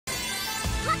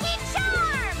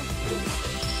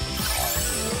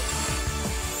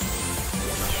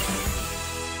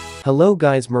Hello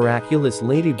guys, Miraculous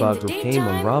Ladybug came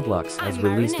on Roblox has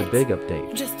released a big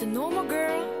update. Just a normal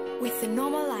girl with a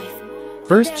normal life.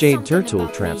 First Jade Turtle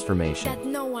transformation. That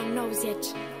no one knows yet,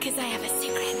 'cause I have a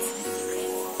secret.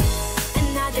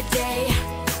 Another day.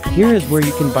 Here is where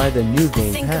you can buy the new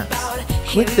game pass.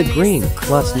 Click the green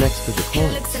plus next to the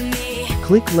coins.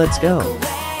 Click Let's Go.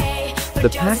 The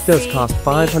pack does cost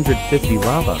 550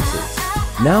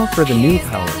 Robuxes. Now for the new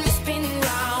powers.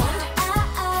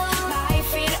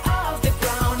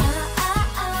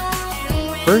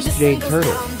 First Jade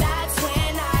Turtle.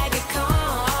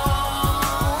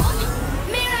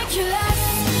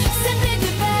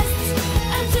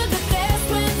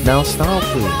 Now style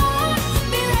please.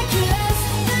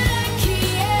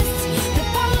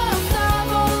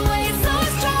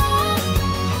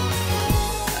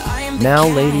 Now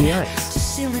Lady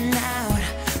Ice.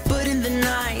 But in the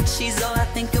night, she's all I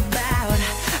think about.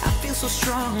 I feel so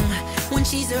strong when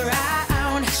she's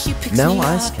around. She picks now me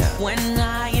Ice up Cat. when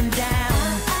I am down.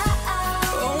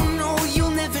 Oh no,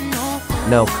 you'll never know.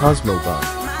 Now Cosmo Bug.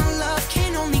 My love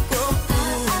can only grow.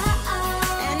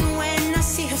 And when I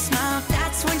see her smile,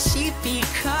 that's when she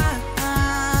becomes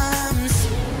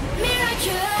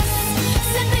miraculous.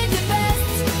 Simply the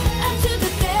best. Up to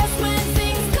the best when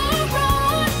things go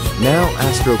wrong. Now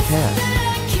Astro Cat.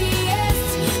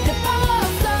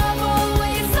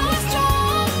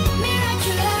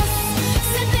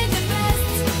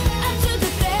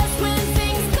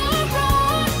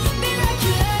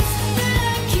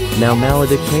 Now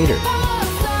Maledicator.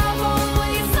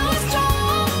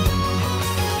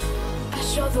 I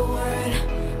show the world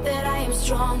that I am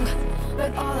strong,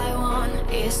 but all I want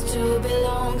is to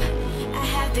belong. I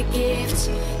have the gift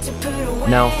to put away.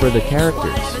 Now for the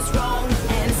characters.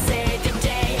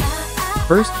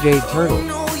 First Jade Turtle.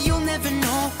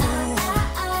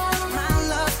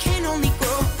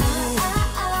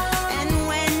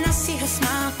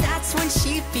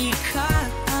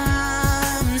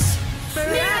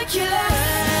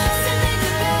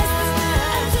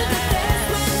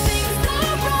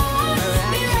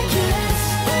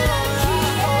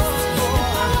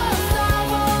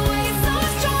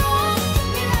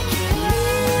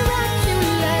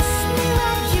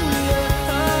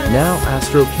 Now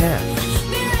Astro Cat.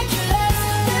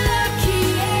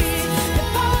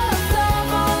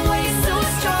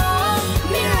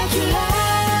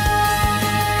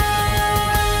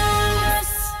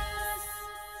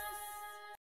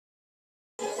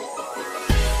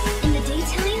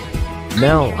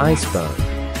 Now Icebug.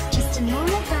 Just a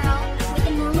normal girl with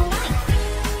a normal life.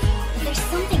 But there's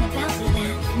something about me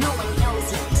that no one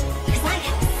knows yet, 'cause I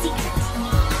have a secret.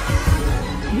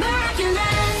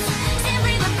 Miraculous,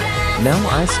 simply the best. Now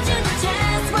Ice Cat.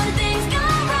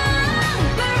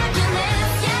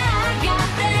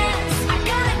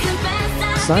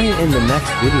 See you in the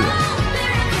next video.